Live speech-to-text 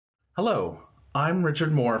Hello, I'm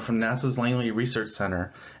Richard Moore from NASA's Langley Research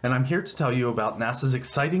Center, and I'm here to tell you about NASA's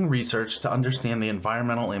exciting research to understand the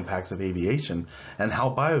environmental impacts of aviation and how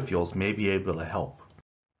biofuels may be able to help.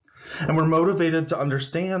 And we're motivated to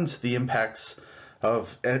understand the impacts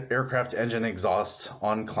of aircraft engine exhaust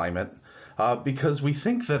on climate because we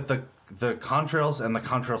think that the contrails and the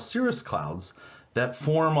contrail cirrus clouds that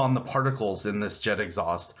form on the particles in this jet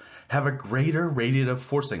exhaust have a greater radiative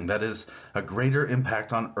forcing, that is, a greater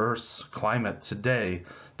impact on Earth's climate today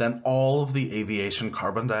than all of the aviation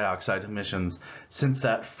carbon dioxide emissions since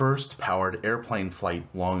that first powered airplane flight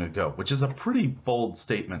long ago, which is a pretty bold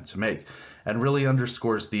statement to make and really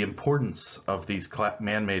underscores the importance of these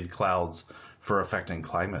man-made clouds for affecting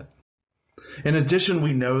climate. In addition,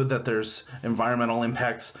 we know that there's environmental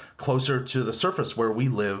impacts closer to the surface where we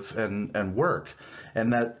live and work,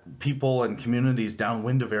 and that people and communities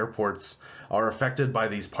downwind of airports are affected by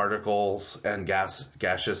these particles and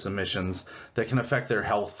gaseous emissions that can affect their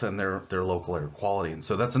health and their local air quality. And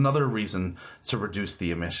so that's another reason to reduce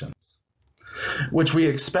the emissions, which we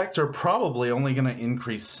expect are probably only going to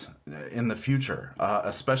increase in the future,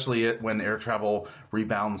 especially when air travel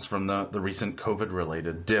rebounds from the recent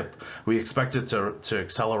COVID-related dip. We expect it to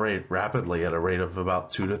accelerate rapidly at a rate of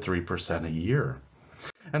about 2 to 3% a year.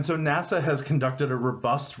 And so NASA has conducted a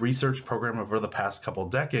robust research program over the past couple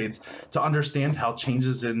decades to understand how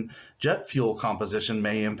changes in jet fuel composition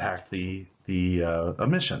may impact the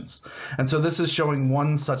emissions. And so this is showing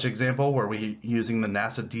one such example where we're using the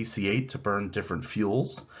NASA DC-8 to burn different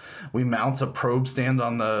fuels. We mount a probe stand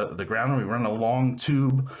on the ground and we run a long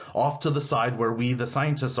tube off to the side where we, the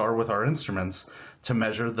scientists, are with our instruments to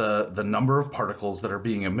measure the number of particles that are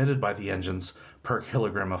being emitted by the engines per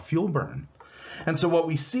kilogram of fuel burn. And so what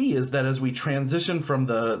we see is that as we transition from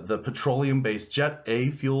the petroleum-based Jet A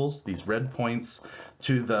fuels, these red points,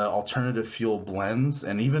 to the alternative fuel blends,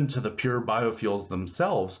 and even to the pure biofuels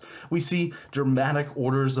themselves, we see dramatic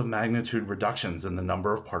orders of magnitude reductions in the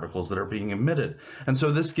number of particles that are being emitted. And so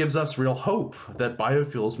this gives us real hope that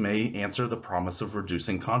biofuels may answer the promise of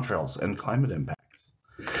reducing contrails and climate impacts.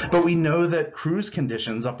 But we know that cruise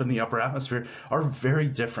conditions up in the upper atmosphere are very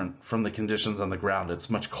different from the conditions on the ground. It's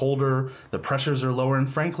much colder, the pressures are lower, and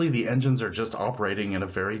frankly, the engines are just operating in a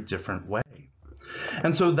very different way.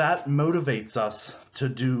 And so that motivates us to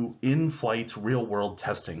do in-flight real-world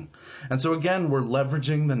testing. And so again, we're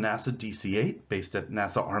leveraging the NASA DC-8 based at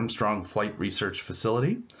NASA Armstrong Flight Research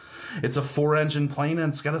Facility. It's a 4-engine plane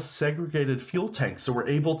and it's got a segregated fuel tank. So we're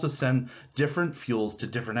able to send different fuels to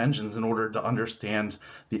different engines in order to understand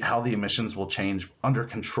how the emissions will change under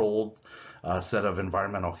controlled set of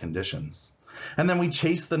environmental conditions. And then we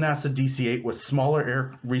chase the NASA DC-8 with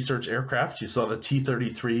smaller research aircraft. You saw the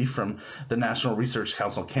T-33 from the National Research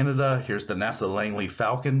Council Canada. Here's the NASA Langley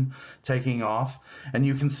Falcon taking off. And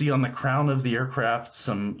you can see on the crown of the aircraft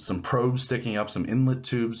some probes sticking up, some inlet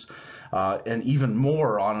tubes, and even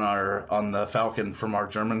more on the Falcon from our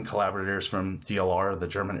German collaborators from DLR, the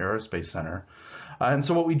German Aerospace Center. And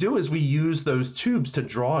so what we do is we use those tubes to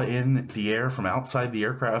draw in the air from outside the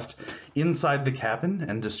aircraft inside the cabin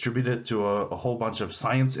and distribute it to a whole bunch of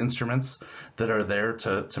science instruments that are there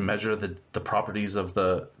to measure the properties of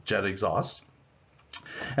the jet exhaust.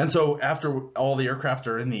 And so after all the aircraft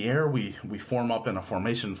are in the air, we form up in a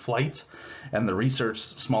formation flight, and the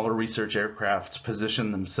smaller research aircraft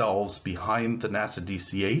position themselves behind the NASA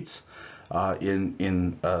DC-8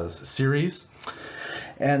 in a series.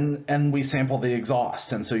 And we sample the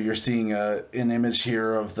exhaust. And so you're seeing an image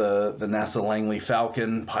here of the NASA Langley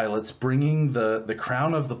Falcon pilots bringing the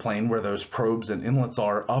crown of the plane where those probes and inlets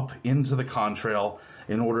are up into the contrail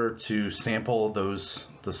in order to sample the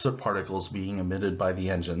soot particles being emitted by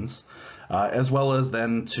the engines, as well as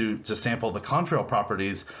then to sample the contrail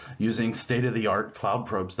properties using state-of-the-art cloud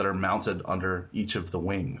probes that are mounted under each of the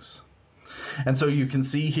wings. And so you can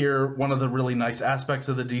see here, one of the really nice aspects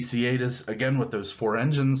of the DC-8 is, again, with those 4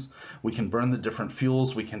 engines, we can burn the different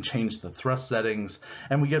fuels, we can change the thrust settings,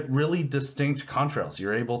 and we get really distinct contrails.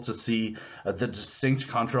 You're able to see the distinct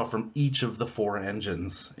contrail from each of the 4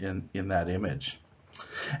 engines in that image.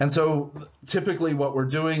 And so typically what we're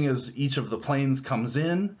doing is each of the planes comes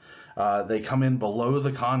in, they come in below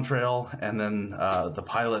the contrail, and then the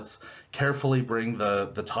pilots carefully bring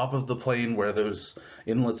the top of the plane where those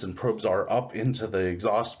inlets and probes are up into the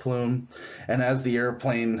exhaust plume. And as the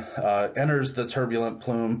airplane enters the turbulent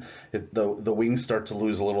plume, the wings start to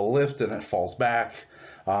lose a little lift and it falls back.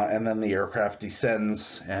 And then the aircraft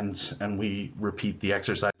descends and we repeat the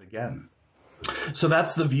exercise again. So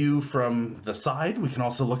that's the view from the side. We can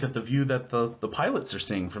also look at the view that the pilots are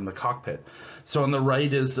seeing from the cockpit. So on the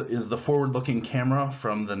right is the forward-looking camera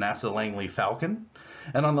from the NASA Langley Falcon.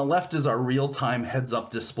 And on the left is our real-time heads-up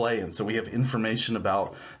display. And so we have information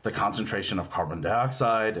about the concentration of carbon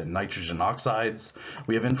dioxide and nitrogen oxides.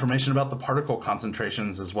 We have information about the particle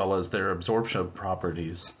concentrations as well as their absorption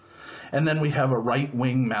properties. And then we have a right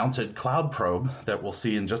wing mounted cloud probe that we'll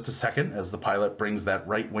see in just a second. As the pilot brings that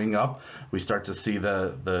right wing up, we start to see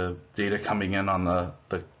the data coming in on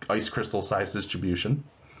the ice crystal size distribution.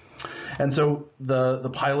 And so the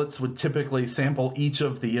pilots would typically sample each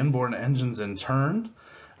of the inboard engines in turn,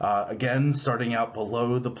 again, starting out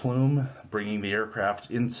below the plume, bringing the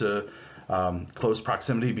aircraft into close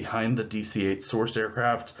proximity behind the DC-8 source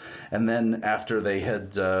aircraft. And then after they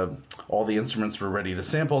had all the instruments were ready to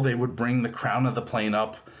sample, they would bring the crown of the plane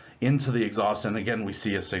up into the exhaust. And again, we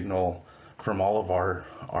see a signal from all of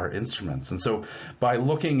our instruments. And so by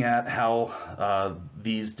looking at how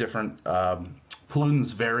these different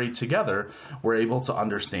plumes vary together, we're able to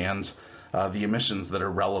understand the emissions that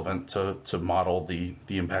are relevant to model the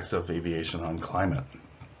impacts of aviation on climate.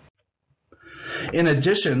 In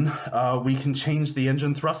addition, we can change the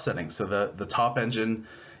engine thrust settings. So the top engine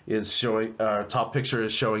is showing, top picture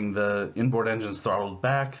is showing the inboard engines throttled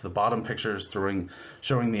back. The bottom picture is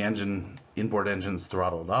showing the inboard engines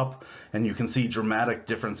throttled up. And you can see dramatic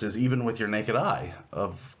differences even with your naked eye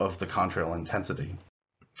of the contrail intensity.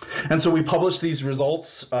 And so we published these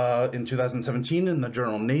results in 2017 in the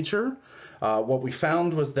journal Nature. What we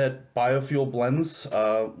found was that biofuel blends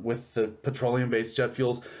with the petroleum-based jet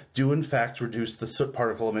fuels do in fact reduce the soot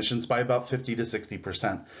particle emissions by about 50 to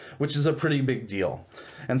 60%, which is a pretty big deal.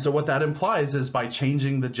 And so what that implies is by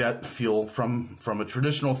changing the jet fuel from a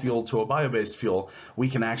traditional fuel to a bio-based fuel, we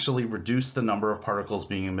can actually reduce the number of particles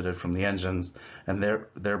being emitted from the engines and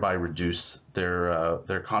thereby reduce their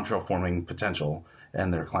contrail forming potential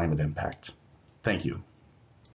and their climate impact. Thank you.